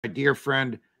My dear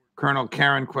friend, Colonel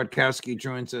Karen Kwiatkowski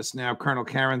joins us now. Colonel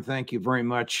Karen, thank you very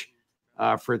much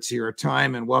for your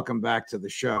time, and welcome back to the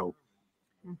show.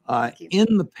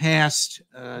 In the past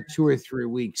 2 or 3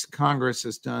 weeks, Congress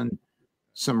has done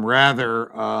some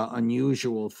rather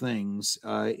unusual things.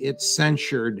 It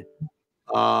censured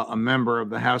a member of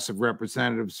the House of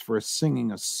Representatives for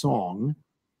singing a song,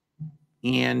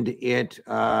 and it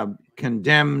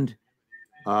condemned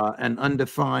an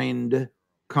undefined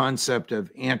concept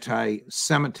of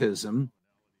anti-Semitism,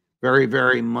 very,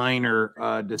 very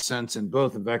minor dissents in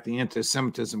both. In fact, the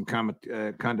anti-Semitism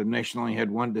condemnation only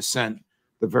had one dissent,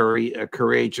 the very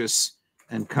courageous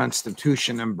and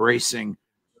Constitution-embracing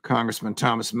Congressman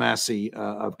Thomas Massie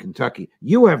of Kentucky.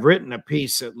 You have written a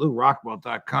piece at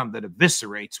LouRockwell.com that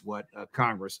eviscerates what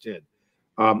Congress did.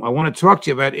 I want to talk to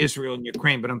you about Israel and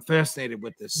Ukraine, but I'm fascinated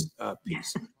with this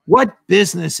piece. What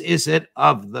business is it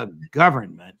of the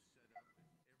government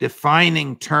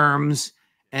defining terms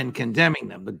and condemning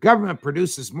them? The government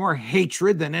produces more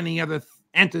hatred than any other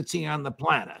entity on the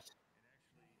planet.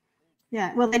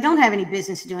 Yeah, well, they don't have any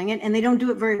business doing it, and they don't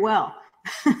do it very well.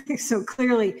 So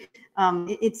clearly,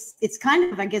 it's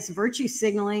kind of, I guess, virtue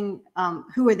signaling.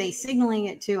 Who are they signaling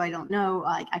it to? I don't know.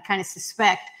 I kind of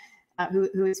suspect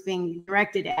who it's being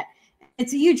directed at.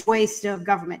 It's a huge waste of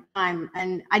government time,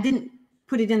 and I didn't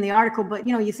put it in the article, but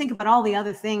you think about all the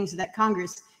other things that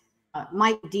Congress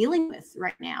might be dealing with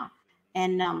right now,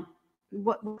 and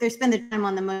what they spend the time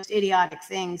on the most idiotic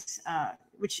things,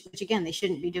 which again they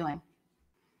shouldn't be doing.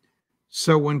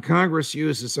 So when Congress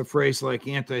uses a phrase like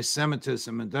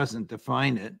anti-Semitism and doesn't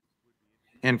define it,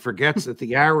 and forgets that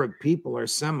the Arab people are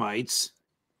Semites,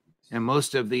 and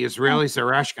most of the Israelis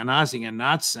are Ashkenazi and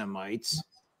not Semites,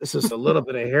 this is a little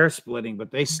bit of hair splitting, but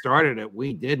they started it.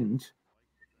 We didn't.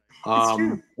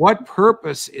 What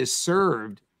purpose is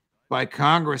served by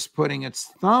Congress putting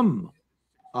its thumb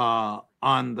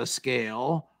on the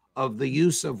scale of the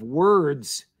use of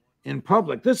words in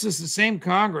public? This is the same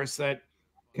Congress that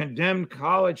condemned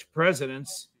college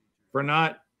presidents for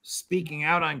not speaking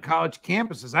out on college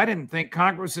campuses. I didn't think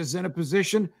Congress is in a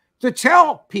position to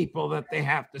tell people that they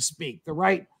have to speak. The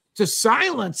right to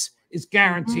silence is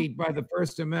guaranteed by the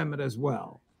First Amendment as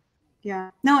well.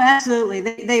 Yeah, no, absolutely.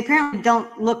 They apparently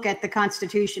don't look at the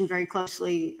Constitution very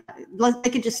closely. They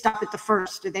could just stop at the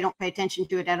first, or they don't pay attention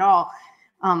to it at all.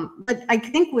 But I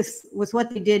think with what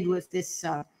they did with this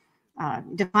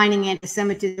defining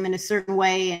anti-Semitism in a certain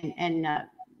way and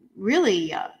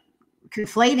really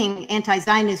conflating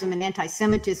anti-Zionism and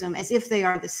anti-Semitism as if they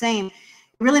are the same, it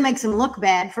really makes them look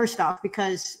bad, first off,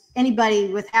 because anybody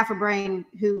with half a brain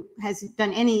who has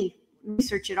done any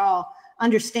research at all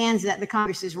understands that the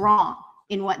Congress is wrong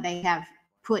in what they have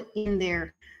put in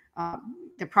their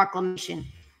proclamation.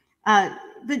 But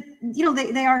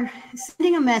they are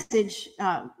sending a message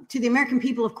to the American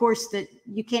people, of course, that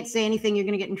you can't say anything, you're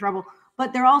going to get in trouble.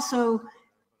 But they're also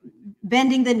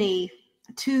bending the knee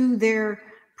to their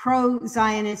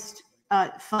pro-Zionist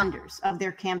funders of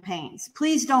their campaigns.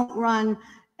 Please don't run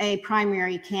a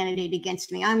primary candidate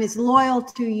against me. I'm as loyal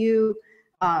to you,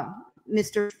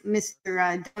 Mr.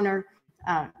 Donor,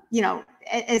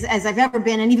 as I've ever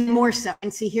been, and even more so.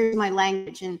 And see, here's my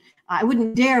language, and I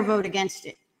wouldn't dare vote against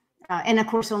it. And of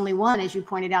course, only one, as you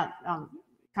pointed out,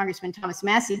 Congressman Thomas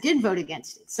Massie did vote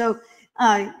against it. So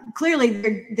clearly,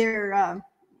 the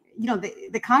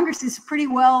Congress is pretty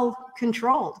well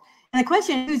controlled. And the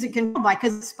question is, who's it controlled by?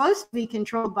 Because it's supposed to be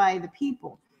controlled by the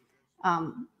people,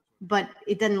 but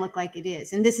it doesn't look like it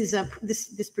is. And this is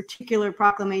this particular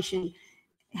proclamation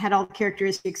had all the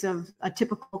characteristics of a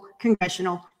typical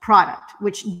congressional product,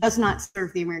 which does not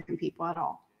serve the American people at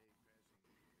all.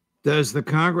 Does the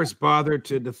Congress bother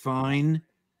to define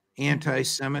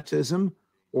anti-Semitism,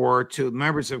 or to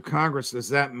members of Congress, does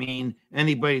that mean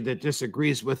anybody that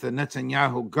disagrees with the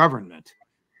Netanyahu government?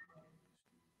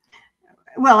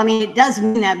 Well, I mean, it does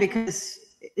mean that, because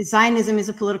Zionism is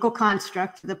a political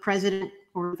construct. The president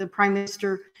or the prime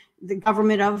minister, the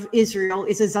government of Israel,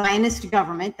 is a Zionist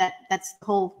government. That's the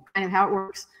whole kind of how it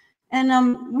works.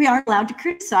 And we aren't allowed to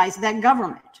criticize that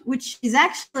government, which is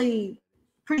actually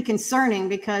pretty concerning,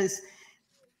 because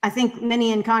I think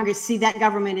many in Congress see that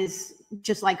government as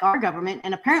just like our government.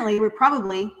 And apparently we're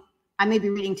probably, I may be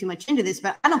reading too much into this,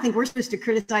 but I don't think we're supposed to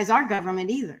criticize our government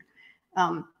either.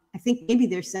 I think maybe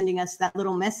they're sending us that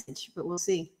little message, but we'll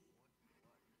see.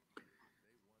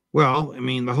 Well, I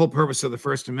mean, the whole purpose of the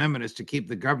First Amendment is to keep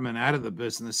the government out of the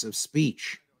business of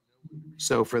speech.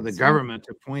 So for the government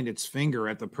to point its finger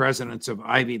at the presidents of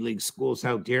Ivy League schools,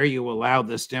 how dare you allow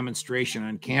this demonstration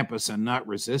on campus and not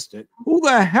resist it? Who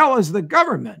the hell is the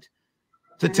government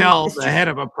to tell the head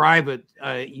of a private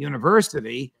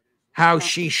university how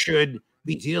she should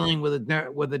be dealing with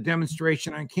a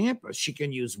demonstration on campus. She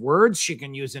can use words. She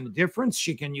can use indifference.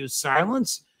 She can use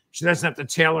silence. She doesn't have to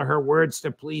tailor her words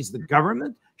to please the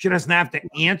government. She doesn't have to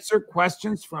answer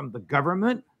questions from the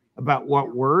government about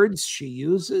what words she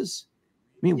uses.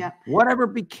 I mean, whatever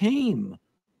became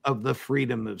of the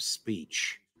freedom of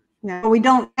speech? Yeah, we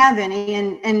don't have any.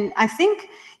 And I think,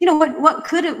 you know, what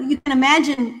could have, you can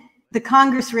imagine the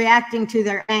Congress reacting to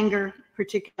their anger,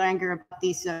 particular anger about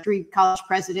these 3 college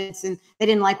presidents, and they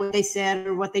didn't like what they said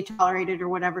or what they tolerated or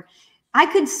whatever. I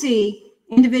could see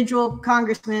individual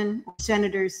congressmen or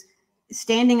senators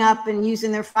standing up and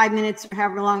using their 5 minutes or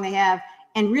however long they have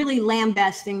and really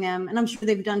lambasting them. And I'm sure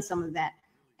they've done some of that,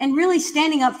 and really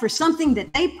standing up for something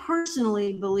that they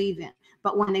personally believe in.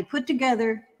 But when they put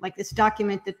together, like this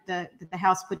document that the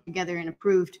House put together and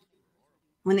approved,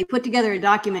 when they put together a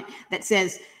document that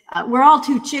says, we're all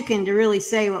too chicken to really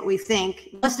say what we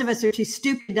think. Most of us are too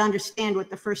stupid to understand what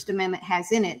the First Amendment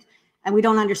has in it. And we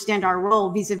don't understand our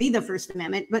role vis-a-vis the First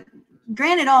Amendment. But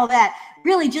granted all that,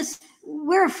 really just,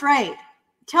 we're afraid.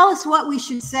 Tell us what we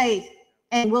should say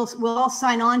and we'll all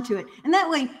sign on to it. And that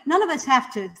way, none of us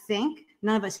have to think.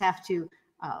 None of us have to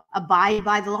abide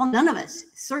by the law. None of us,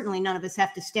 certainly none of us,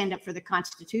 have to stand up for the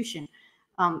Constitution.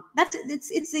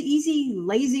 It's the easy,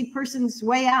 lazy person's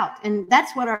way out, and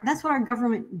that's what our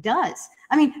government does.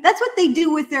 I mean, that's what they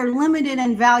do with their limited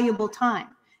and valuable time.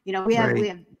 You know, we have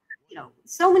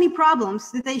so many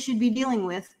problems that they should be dealing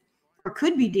with, or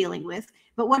could be dealing with.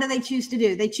 But what do they choose to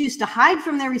do? They choose to hide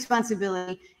from their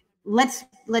responsibility. Let's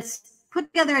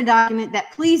put together a document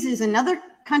that pleases another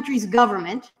country's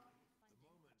government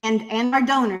and our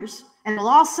donors, and we'll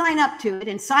all sign up to it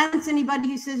and silence anybody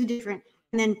who says different.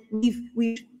 And then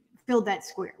we've filled that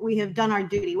square. We have done our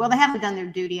duty. Well, they haven't done their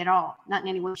duty at all, not in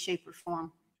any way, shape, or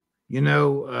form. You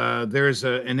know, there's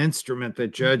an instrument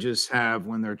that judges have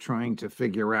when they're trying to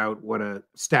figure out what a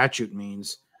statute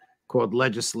means, called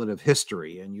legislative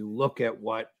history. And you look at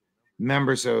what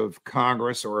members of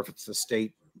Congress, or if it's the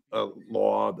state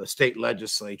law, the state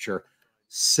legislature,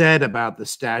 said about the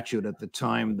statute at the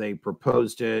time they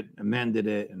proposed it, amended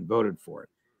it, and voted for it.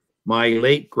 My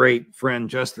late great friend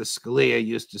Justice Scalia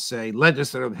used to say,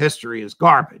 legislative history is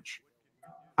garbage.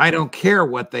 I don't care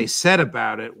what they said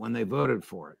about it when they voted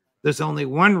for it. There's only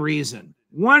one reason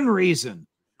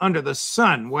under the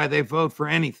sun why they vote for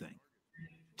anything: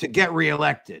 to get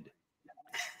reelected.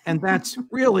 And that's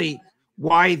really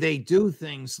why they do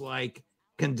things like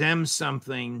condemn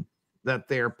something that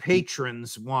their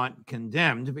patrons want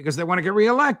condemned, because they want to get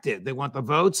reelected. They want the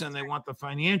votes and they want the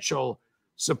financial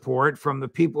support from the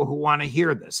people who want to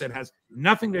hear this. It has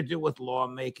nothing to do with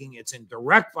lawmaking. It's in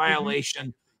direct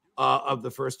violation of the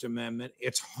First Amendment.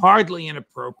 It's hardly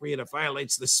inappropriate. It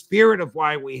violates the spirit of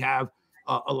why we have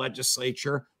a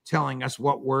legislature telling us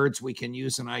what words we can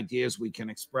use and ideas we can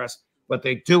express, but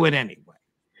they do it anyway.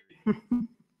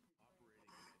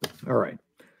 All right.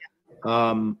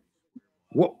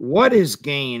 What is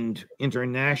gained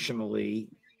internationally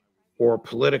or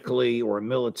politically or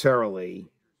militarily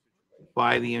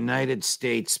by the United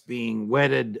States being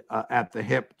wedded at the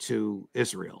hip to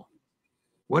Israel?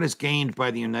 What is gained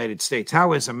by the United States?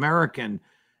 How is American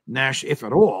if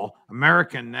at all,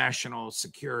 American national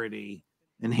security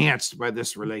enhanced by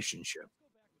this relationship?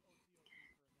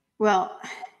 Well,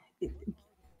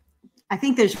 I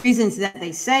think there's reasons that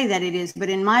they say that it is, but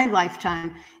in my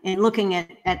lifetime, in looking at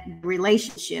the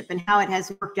relationship and how it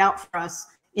has worked out for us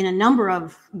in a number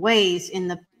of ways in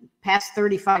the past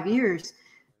 35 years,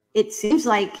 it seems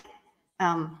like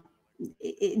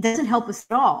it doesn't help us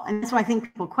at all. And that's why I think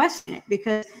people question it,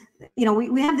 because, you know,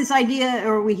 we have this idea,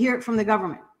 or we hear it from the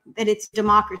government, that it's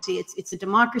democracy. It's a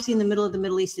democracy in the middle of the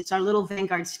Middle East. It's our little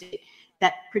vanguard state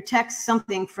that protects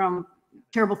something from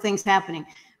terrible things happening.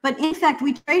 But in fact,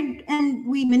 we trade and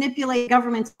we manipulate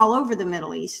governments all over the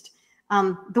Middle East.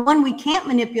 The one we can't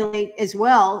manipulate as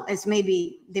well as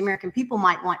maybe the American people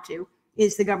might want to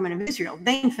is the government of Israel.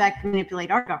 They, in fact,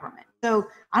 manipulate our government. So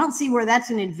I don't see where that's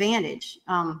an advantage.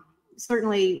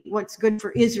 Certainly what's good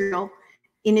for Israel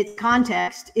in its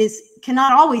context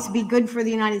cannot always be good for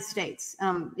the United States.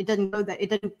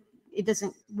 It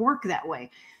doesn't work that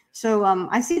way. So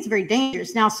I see it's very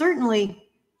dangerous. Now, certainly,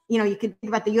 you know, you could think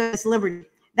about the U.S. Liberty.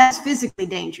 That's physically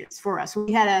dangerous for us.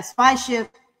 We had a spy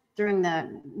ship during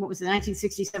the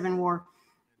 1967 war,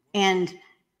 and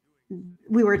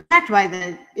we were attacked by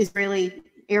the Israeli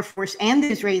Air Force and the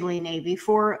Israeli Navy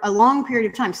for a long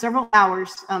period of time, several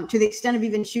hours, to the extent of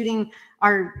even shooting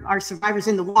our survivors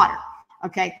in the water.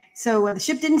 Okay, so the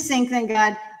ship didn't sink, thank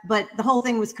God, but the whole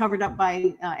thing was covered up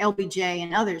by LBJ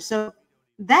and others. So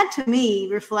that, to me,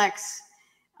 reflects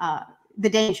the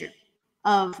danger.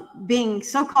 of being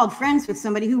so-called friends with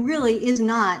somebody who really is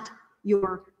not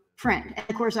your friend. And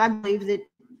of course, I believe that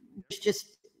it's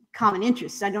just common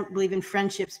interests. I don't believe in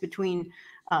friendships between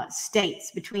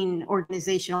states, between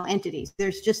organizational entities.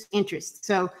 There's just interests.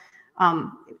 So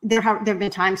there have been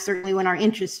times certainly when our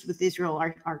interests with Israel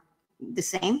are the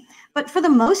same, but for the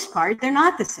most part, they're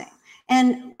not the same.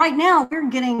 And right now we're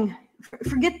getting,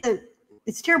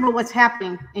 it's terrible what's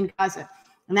happening in Gaza.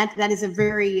 And that is a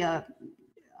very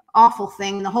awful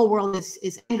thing. The whole world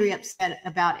is angry, upset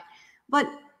about it. But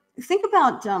think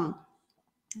about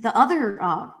the other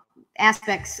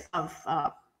aspects of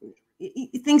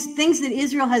things that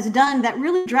Israel has done that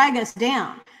really drag us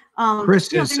down.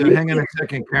 Chris is, hang on a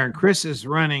second, Karen. Chris is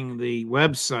running the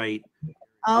website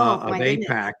of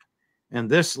AIPAC, and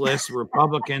this lists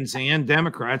Republicans and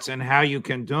Democrats and how you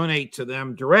can donate to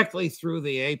them directly through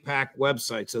the AIPAC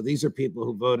website. So these are people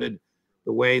who voted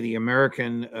the way the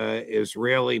American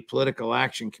Israeli Political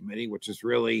Action Committee, which is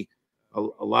really a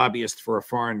lobbyist for a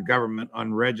foreign government,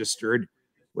 unregistered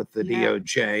with the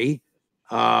DOJ,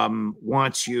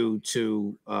 wants you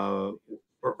to or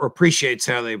appreciates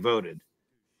how they voted.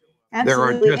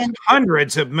 Absolutely. There are just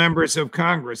hundreds of members of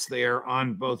Congress there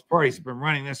on both parties. I've been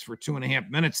running this for 2.5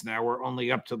 minutes now. We're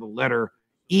only up to the letter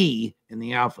E in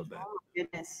the alphabet. Oh,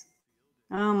 goodness.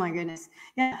 Oh, my goodness.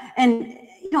 Yeah. And,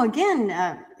 again,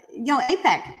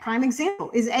 AIPAC, prime example.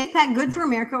 Is AIPAC good for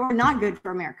America or not good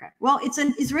for America? Well, it's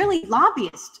an Israeli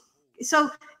lobbyist. So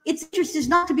its interest is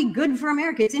not to be good for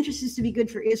America. Its interest is to be good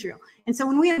for Israel. And so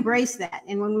when we embrace that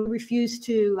and when we refuse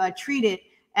to treat it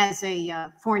as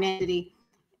a foreign entity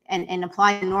and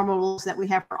apply the normal rules that we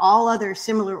have for all other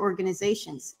similar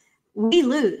organizations, we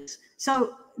lose.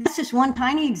 So that's just one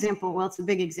tiny example. Well, it's a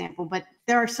big example, but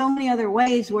there are so many other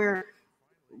ways where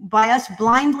by us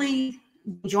blindly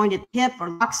joined at the hip or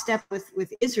lockstep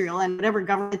with Israel and whatever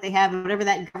government they have and whatever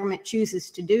that government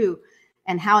chooses to do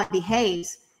and how it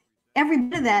behaves, every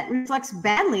bit of that reflects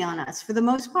badly on us for the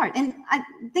most part. And I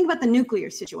think about the nuclear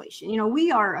situation.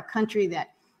 We are a country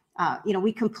that,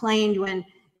 we complained when,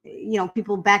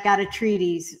 people back out of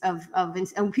treaties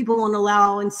and people won't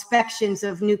allow inspections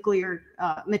of nuclear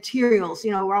materials.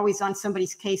 We're always on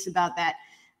somebody's case about that.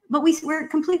 But we're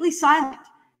completely silent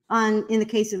in the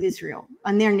case of Israel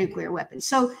on their nuclear weapons.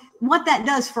 So what that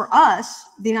does for us,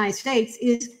 the United States,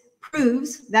 is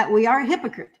proves that we are a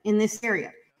hypocrite in this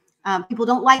area. People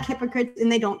don't like hypocrites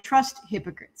and they don't trust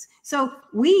hypocrites. So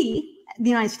we,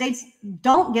 the United States,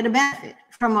 don't get a benefit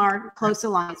from our close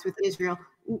alliance with Israel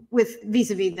with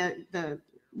vis-a-vis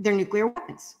their nuclear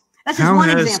weapons. That's just one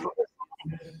example.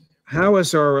 How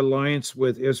has our alliance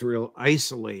with Israel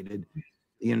isolated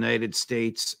the United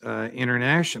States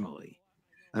internationally?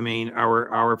 I mean,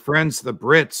 our friends, the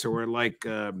Brits, who are like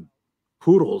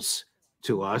poodles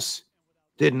to us,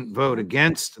 didn't vote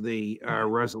against the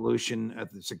resolution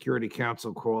at the Security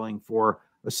Council calling for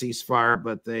a ceasefire,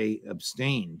 but they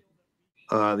abstained.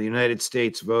 The United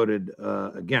States voted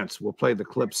against. We'll play the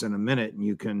clips in a minute, and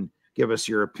you can give us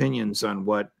your opinions on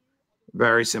what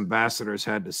various ambassadors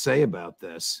had to say about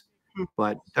this.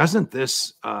 But doesn't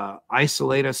this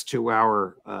isolate us to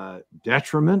our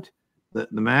detriment? The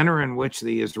manner in which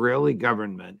the Israeli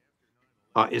government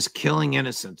is killing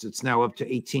innocents. It's now up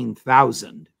to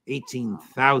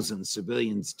 18,000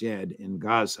 civilians dead in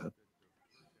Gaza.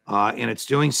 And it's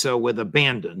doing so with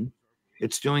abandon.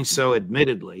 It's doing so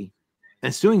admittedly. And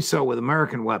it's doing so with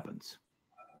American weapons.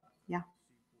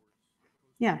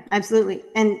 Yeah, absolutely.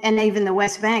 And even the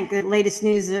West Bank, the latest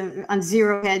news on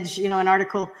Zero Hedge, an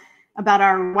article about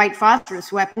our white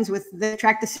phosphorus weapons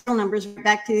tracked the serial numbers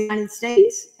back to the United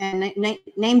States and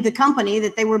named the company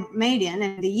that they were made in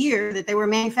and the year that they were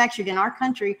manufactured in our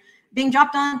country, being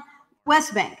dropped on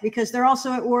West Bank because they're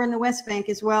also at war in the West Bank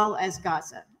as well as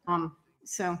Gaza.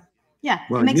 So yeah,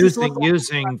 well,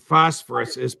 using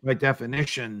phosphorus is by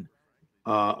definition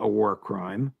a war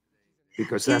crime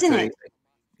because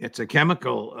it's a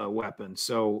chemical weapon.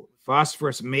 So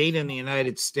phosphorus made in the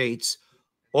United States,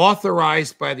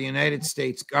 authorized by the United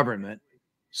States government,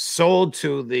 sold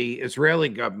to the Israeli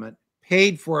government,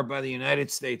 paid for by the United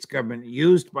States government,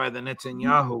 used by the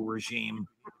Netanyahu regime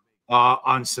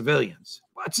on civilians.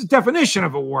 It's a definition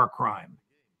of a war crime.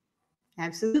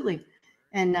 Absolutely.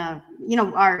 And,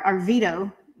 our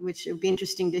veto, which would be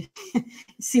interesting to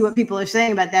see what people are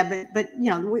saying about that. But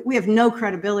we have no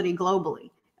credibility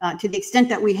globally. To the extent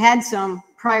that we had some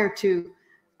prior to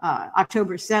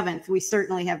October 7th, we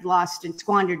certainly have lost and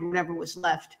squandered whatever was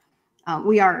left.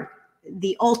 We are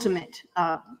the ultimate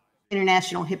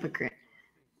international hypocrite.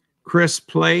 Chris,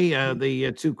 play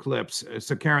the two clips.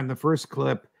 So, Karen, the first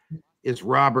clip is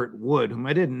Robert Wood, whom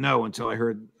I didn't know until I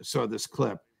saw this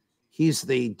clip. He's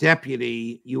the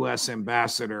deputy U.S.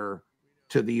 ambassador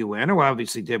to the UN, who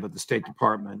obviously did what the State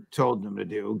Department told him to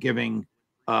do, giving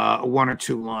a 1 or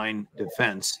 2 line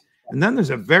defense. And then there's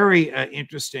a very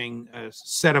interesting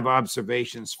set of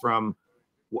observations from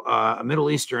a Middle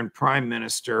Eastern prime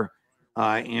minister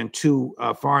and 2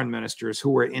 foreign ministers who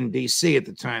were in D.C. at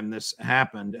the time this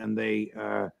happened, and they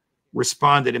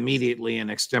responded immediately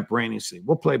and extemporaneously.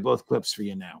 We'll play both clips for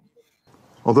you now.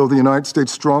 Although the United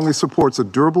States strongly supports a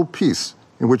durable peace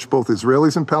in which both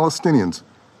Israelis and Palestinians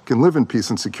can live in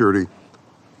peace and security,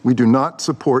 we do not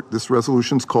support this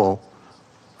resolution's call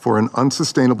for an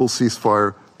unsustainable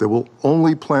ceasefire that will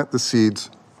only plant the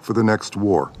seeds for the next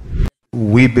war.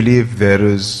 We believe there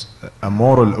is a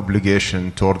moral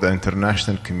obligation toward the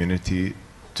international community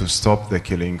to stop the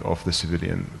killing of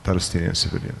the Palestinian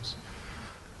civilians.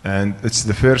 And it's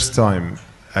the first time,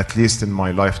 at least in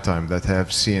my lifetime, that I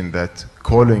have seen that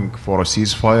calling for a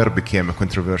ceasefire became a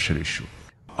controversial issue.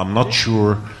 I'm not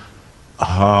sure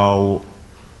how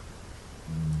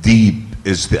deep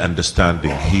is the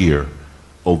understanding here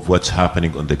of what's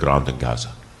happening on the ground in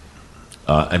Gaza.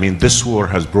 I mean, this war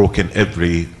has broken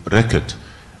every record.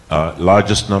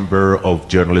 Largest number of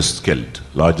journalists killed,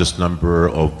 largest number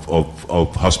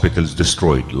of hospitals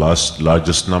destroyed,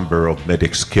 largest number of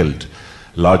medics killed,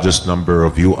 largest number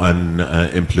of UN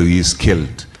employees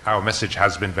killed. Our message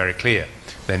has been very clear.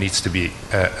 There needs to be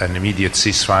an immediate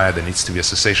ceasefire, there needs to be a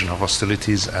cessation of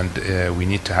hostilities, and we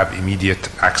need to have immediate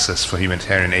access for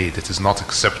humanitarian aid. It is not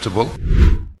acceptable.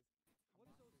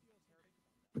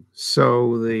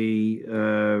 So the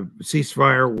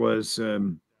ceasefire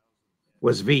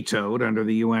was vetoed under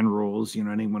the UN rules. You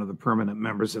know, any one of the permanent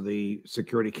members of the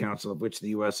Security Council, of which the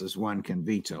U.S. is one, can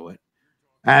veto it.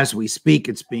 As we speak,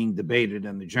 it's being debated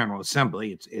in the General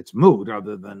Assembly. It's moot,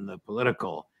 other than the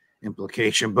political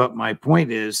implication. But my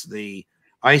point is the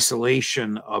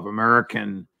isolation of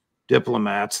American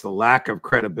diplomats, the lack of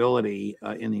credibility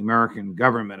in the American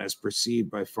government as perceived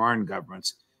by foreign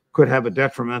governments, could have a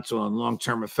detrimental and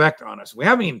long-term effect on us. We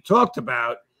haven't even talked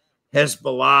about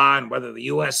Hezbollah and whether the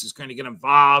U.S. is going to get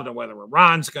involved or whether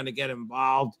Iran's going to get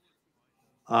involved.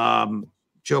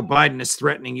 Joe Biden is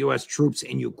threatening U.S. troops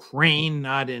in Ukraine,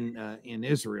 not in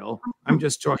Israel. I'm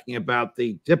just talking about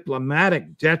the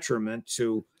diplomatic detriment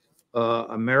to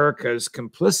America's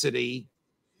complicity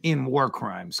in war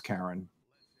crimes, Karen.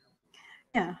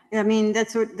 Yeah, I mean,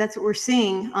 that's what we're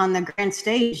seeing on the grand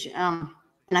stage. And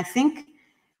I think,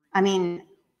 I mean,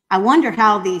 I wonder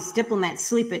how these diplomats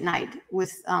sleep at night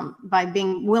with by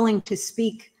being willing to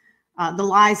speak the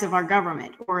lies of our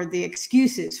government or the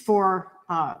excuses for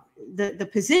the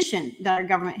position that our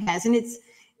government has. And it's,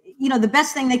 you know, the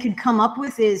best thing they could come up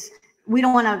with is we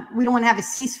don't want to have a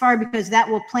ceasefire because that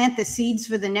will plant the seeds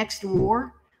for the next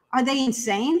war. Are they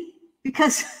insane?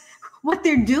 Because what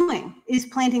they're doing is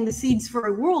planting the seeds for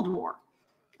a world war.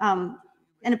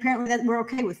 And apparently that we're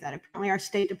okay with that. Apparently our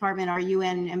State Department, our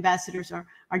UN ambassadors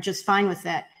are just fine with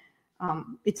that.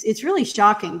 It's really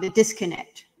shocking, the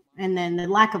disconnect and then the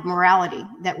lack of morality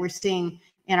that we're seeing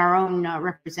in our own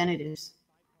representatives.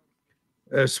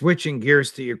 Switching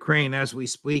gears to Ukraine, as we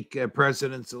speak,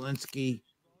 President Zelensky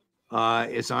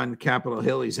is on Capitol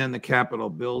Hill. He's in the Capitol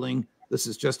building. This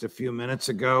is just a few minutes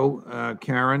ago,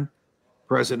 Karen.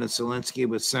 President Zelensky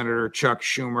with Senator Chuck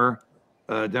Schumer,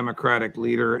 Democratic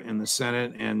leader in the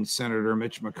Senate, and Senator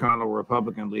Mitch McConnell,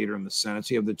 Republican leader in the Senate.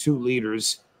 So you have the two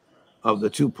leaders of the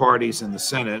two parties in the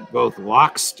Senate, both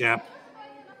lockstep.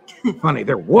 Funny,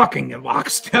 they're walking in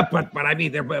lockstep, but I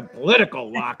mean, they're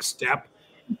political lockstep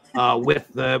with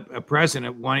the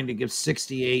president wanting to give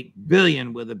 $68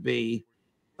 billion with a B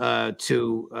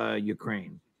to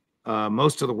Ukraine.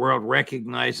 Most of the world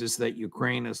recognizes that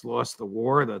Ukraine has lost the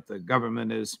war, that the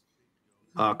government is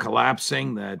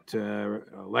collapsing, that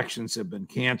elections have been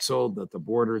canceled, that the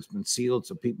border has been sealed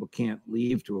so people can't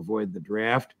leave to avoid the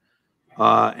draft.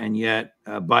 And yet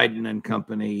Biden and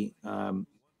company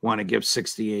want to give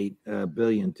 $68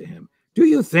 billion to him. Do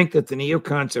you think that the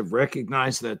neocons have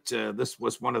recognized that this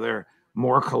was one of their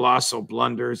more colossal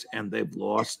blunders and they've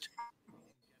lost?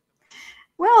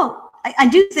 Well, I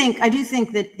do think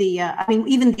that the I mean,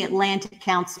 even the Atlantic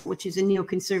Council, which is a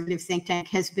neoconservative think tank,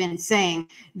 has been saying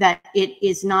that it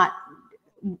is not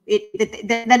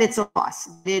that it's a loss.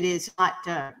 It is not.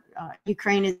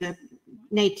 Ukraine is a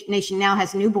nation now,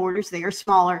 has new borders. They are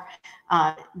smaller.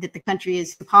 That the country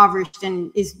is impoverished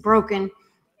and is broken,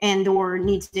 and the war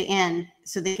needs to end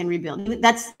so they can rebuild.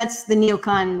 That's the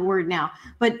neocon word now.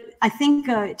 But I think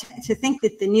to think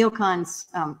that the neocons,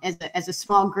 as a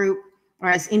small group, or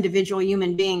as individual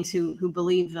human beings who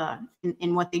believe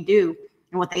in what they do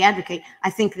and what they advocate,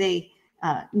 I think they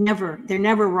they're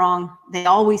never wrong. They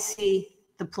always see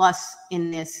the plus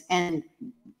in this, and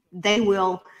they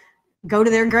will go to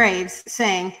their graves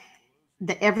saying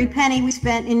that every penny we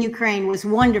spent in Ukraine was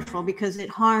wonderful because it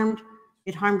harmed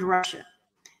Russia.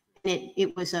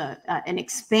 It was an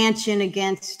expansion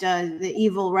against the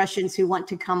evil Russians who want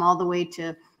to come all the way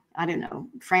to, I don't know,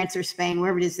 France or Spain,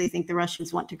 wherever it is they think the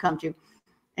Russians want to come to.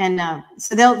 And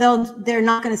so they're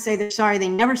not going to say they're sorry. They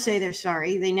never say they're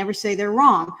sorry. They never say they're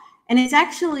wrong. And it's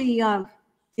actually,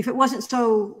 if it wasn't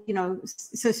so,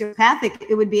 sociopathic,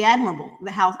 it would be admirable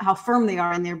how firm they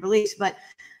are in their beliefs. But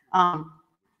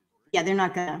yeah, they're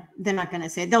not gonna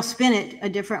say it. They'll spin it a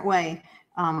different way.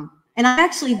 And I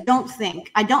actually don't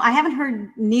think, I haven't heard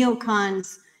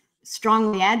neocons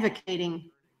strongly advocating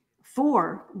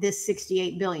for this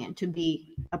 68 billion to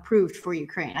be approved for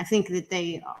Ukraine. I think that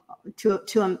they,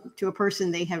 to a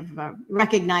person, they have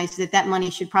recognized that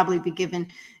money should probably be given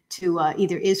to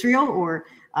either Israel or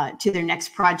to their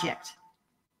next project.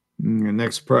 Your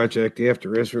next project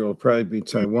after Israel will probably be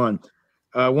Taiwan.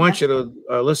 I want you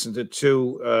to listen to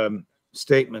two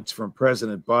statements from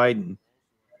President Biden.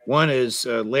 One is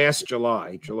last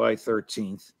July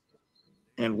 13th,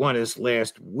 and one is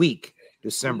last week,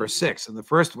 December 6th. And the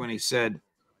first one, he said,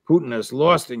 Putin has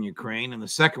lost in Ukraine. And the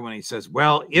second one, he says,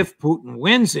 well, if Putin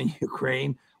wins in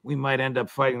Ukraine, we might end up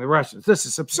fighting the Russians. This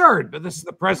is absurd, but this is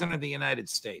the president of the United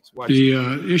States. Watch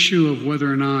the issue of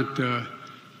whether or not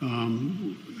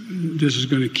this is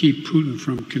going to keep Putin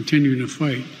from continuing to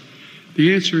fight.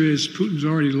 The answer is Putin's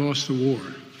already lost the war.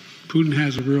 Putin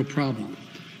has a real problem.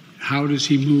 How does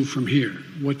he move from here?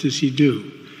 What does he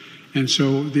do? And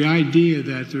so the idea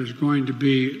that there's going to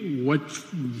be what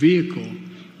vehicle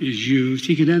is used,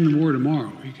 he could end the war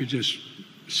tomorrow. He could just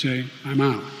say, I'm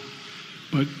out.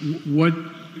 But what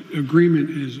agreement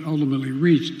is ultimately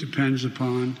reached depends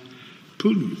upon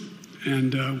Putin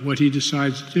and what he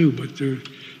decides to do. But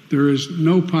there is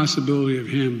no possibility of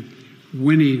him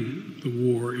winning the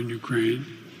war in Ukraine.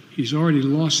 He's already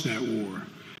lost that war.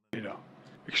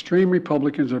 Extreme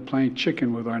Republicans are playing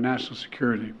chicken with our national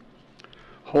security,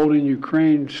 holding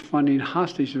Ukraine's funding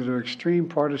hostage to their extreme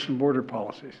partisan border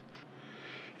policies.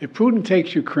 If Putin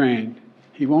takes Ukraine,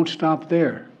 he won't stop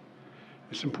there.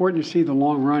 It's important to see the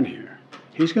long run here.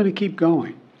 He's going to keep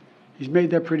going. He's made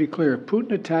that pretty clear. If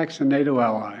Putin attacks a NATO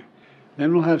ally,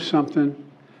 then we'll have something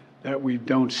that we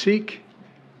don't seek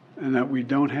and that we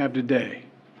don't have today.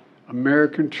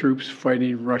 American troops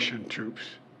fighting Russian troops.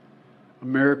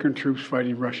 American troops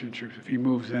fighting Russian troops if he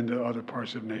moves into other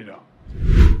parts of NATO.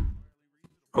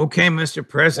 Okay, Mr.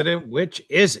 President, which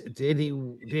is it? Did he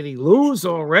lose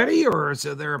already, or is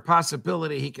there a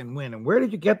possibility he can win? And where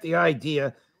did you get the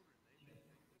idea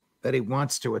that he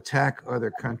wants to attack other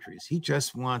countries? He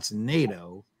just wants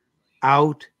NATO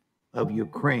out of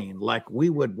Ukraine, like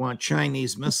we would want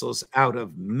Chinese missiles out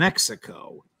of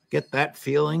Mexico. Get that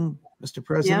feeling, Mr.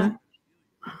 President?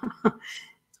 Yeah.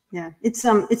 Yeah,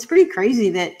 it's pretty crazy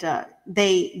that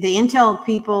the intel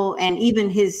people and even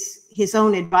his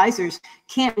own advisors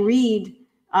can't read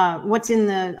what's in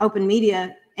the open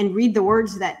media and read the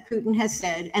words that Putin has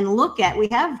said and look at. We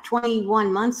have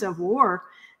 21 months of war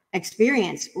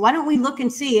experience. Why don't we look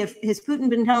and see if has Putin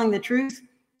been telling the truth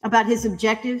about his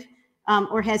objective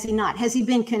or has he not? Has he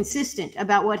been consistent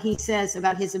about what he says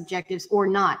about his objectives or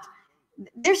not?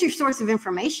 There's your source of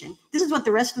information. This is what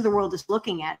the rest of the world is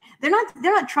looking at. They're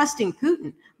not trusting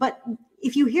Putin. But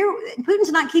if you hear,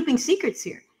 Putin's not keeping secrets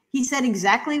here. He said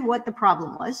exactly what the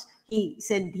problem was. He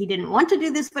said he didn't want to do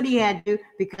this, but he had to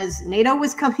because NATO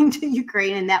was coming to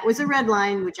Ukraine, and that was a red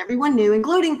line, which everyone knew,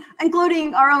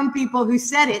 including our own people who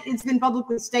said it. It's been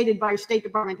publicly stated by our State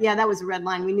Department. Yeah, that was a red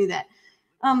line. We knew that.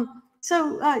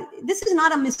 So this is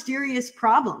not a mysterious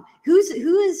problem. Who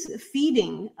is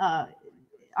feeding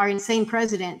our insane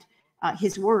president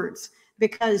his words?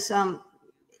 Because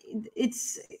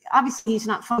it's obviously he's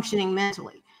not functioning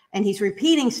mentally, and he's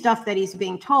repeating stuff that he's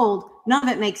being told. None of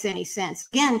it makes any sense.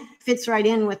 Again, fits right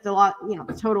in with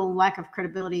the total lack of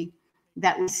credibility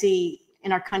that we see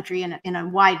in our country in a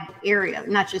wide area,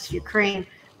 not just Ukraine,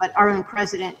 but our own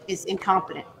president is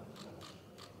incompetent.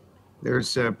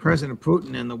 There's President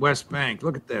Putin in the West Bank.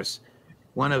 Look at this.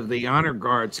 One of the honor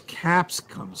guard's caps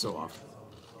comes off.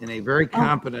 And a very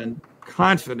confident,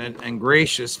 and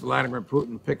gracious Vladimir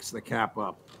Putin picks the cap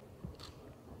up.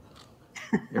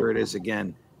 There it is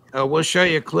again. We'll show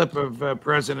you a clip of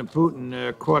President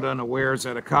Putin caught unawares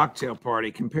at a cocktail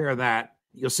party. Compare that.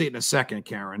 You'll see it in a second,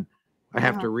 Karen. I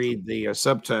have to read the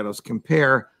subtitles.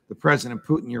 Compare the President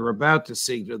Putin you're about to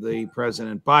see to the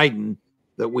President Biden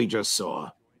that we just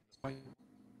saw.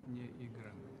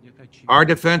 Our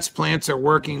defense plants are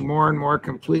working more and more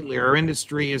completely. Our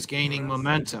industry is gaining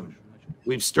momentum.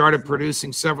 We've started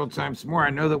producing several times more. I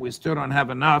know that we still don't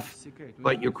have enough,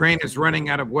 but Ukraine is running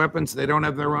out of weapons. They don't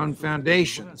have their own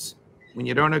foundations. When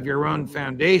you don't have your own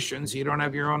foundations, you don't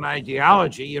have your own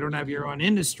ideology, you don't have your own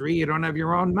industry, you don't have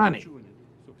your own money.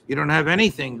 You don't have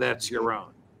anything that's your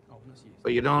own,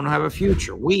 but you don't have a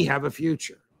future. We have a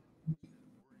future.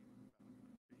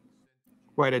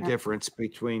 Quite a difference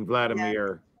between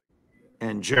Vladimir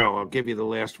and Joe. I'll give you the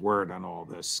last word on all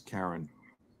this, Karen.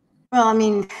 Well, I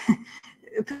mean,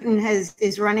 Putin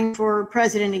is running for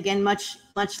president again, much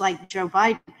like Joe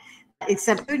Biden,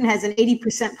 except Putin has an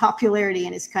 80% popularity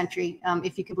in his country,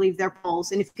 if you can believe their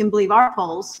polls. And if you can believe our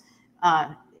polls,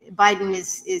 Biden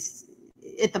is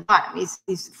at the bottom.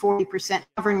 He's 40%,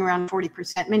 hovering around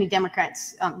 40%. Many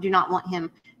Democrats do not want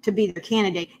him to be their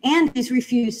candidate, and he's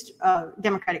refused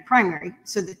Democratic primary,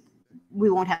 so that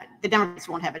the Democrats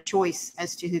won't have a choice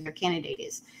as to who their candidate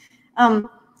is.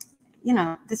 You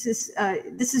know, this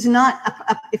is not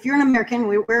if you're an American,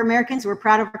 we're Americans, we're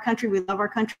proud of our country, we love our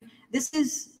country. This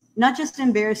is not just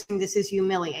embarrassing, this is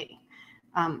humiliating,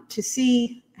 to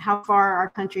see how far our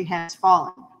country has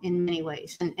fallen in many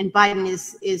ways. And Biden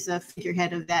is a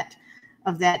figurehead of that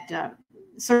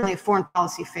certainly of foreign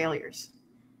policy failures.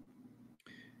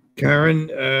 Karen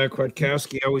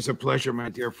Kwiatkowski, always a pleasure, my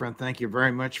dear friend. Thank you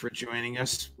very much for joining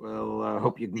us. We'll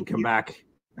hope you can come back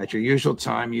at your usual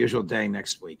time, usual day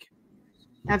next week.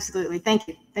 Absolutely. Thank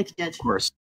you. Thank you, Judge. Of course.